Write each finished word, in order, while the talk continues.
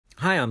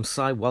Hi, I'm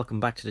Sai, welcome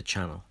back to the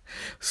channel.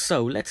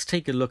 So let's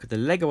take a look at the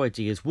LEGO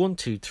Ideas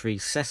 123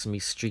 Sesame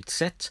Street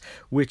set,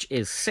 which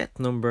is set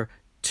number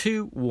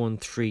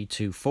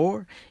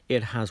 21324.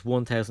 It has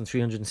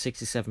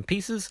 1,367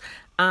 pieces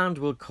and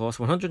will cost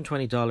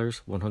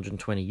 $120,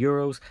 120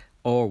 euros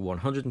or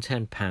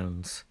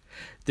 £110.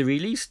 The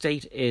release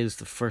date is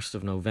the 1st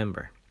of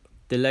November.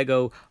 The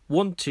LEGO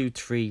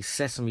 123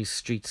 Sesame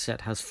Street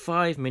set has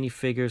 5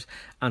 minifigures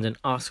and an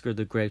Oscar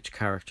the Grouch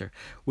character,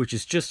 which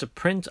is just a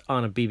print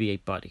on a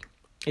BB-8 body.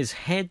 His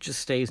head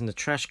just stays in the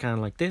trash can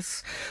like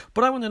this,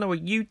 but I want to know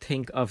what you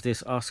think of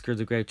this Oscar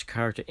the Grouch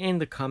character in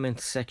the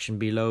comments section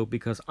below,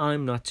 because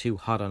I'm not too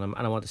hot on him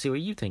and I want to see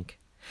what you think.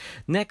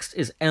 Next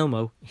is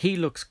Elmo. He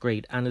looks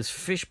great and his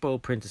fishbowl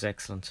print is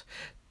excellent.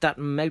 That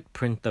mouth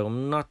print though,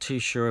 I'm not too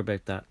sure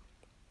about that.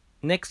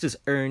 Next is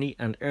Ernie,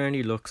 and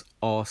Ernie looks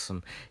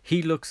awesome.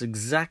 He looks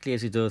exactly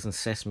as he does in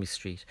Sesame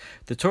Street.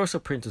 The torso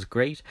print is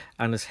great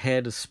and his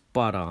head is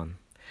spot on.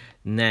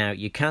 Now,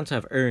 you can't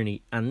have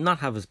Ernie and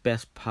not have his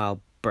best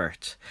pal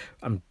Bert.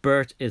 And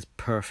Bert is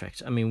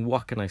perfect. I mean,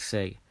 what can I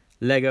say?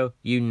 LEGO,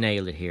 you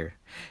nailed it here.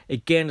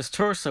 Again, his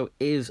torso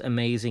is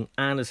amazing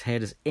and his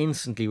head is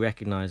instantly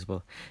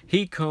recognisable.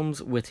 He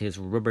comes with his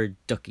rubber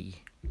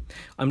ducky.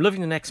 I'm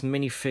loving the next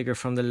minifigure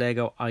from the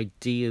LEGO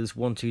Ideas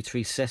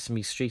 123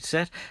 Sesame Street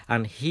set,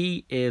 and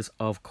he is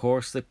of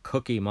course the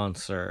Cookie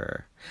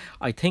Monster.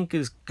 I think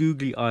his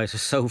googly eyes are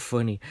so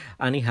funny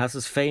and he has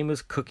his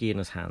famous cookie in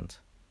his hand.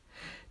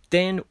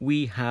 Then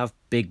we have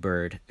Big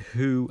Bird,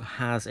 who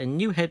has a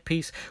new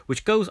headpiece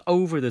which goes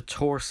over the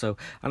torso,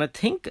 and I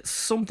think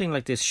something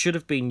like this should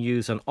have been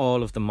used on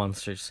all of the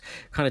monsters,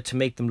 kind of to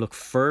make them look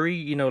furry,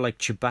 you know, like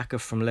Chewbacca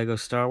from LEGO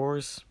Star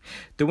Wars.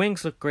 The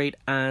wings look great,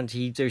 and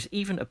there's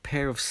even a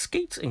pair of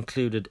skates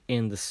included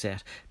in the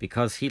set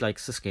because he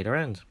likes to skate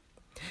around.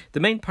 The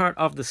main part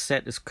of the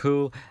set is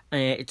cool.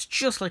 It's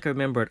just like I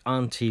remember it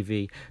on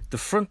TV. The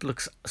front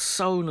looks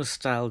so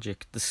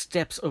nostalgic. The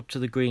steps up to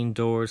the green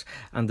doors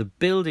and the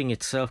building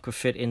itself could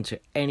fit into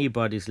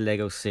anybody's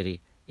LEGO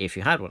city if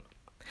you had one.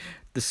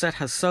 The set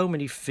has so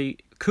many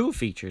cool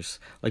features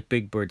like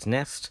Big Bird's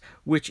nest,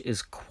 which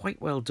is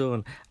quite well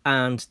done,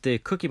 and the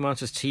Cookie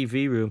Monster's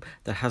TV room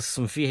that has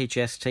some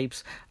VHS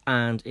tapes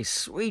and a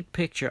sweet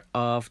picture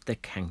of the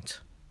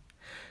Count.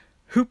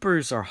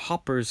 Hoopers or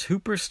Hoppers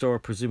Hooper Store,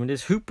 presume it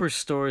is. Hooper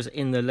stores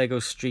in the LEGO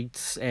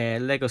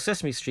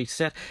Sesame Street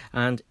set,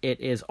 and it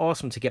is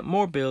awesome to get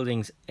more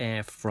buildings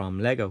from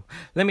LEGO.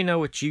 Let me know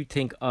what you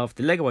think of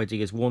the LEGO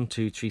Ideas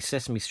 123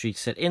 Sesame Street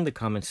set in the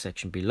comments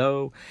section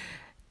below.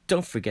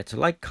 Don't forget to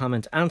like,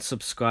 comment and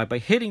subscribe by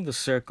hitting the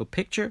circle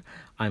picture.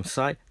 I'm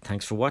Sai,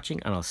 thanks for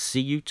watching and I'll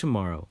see you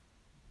tomorrow.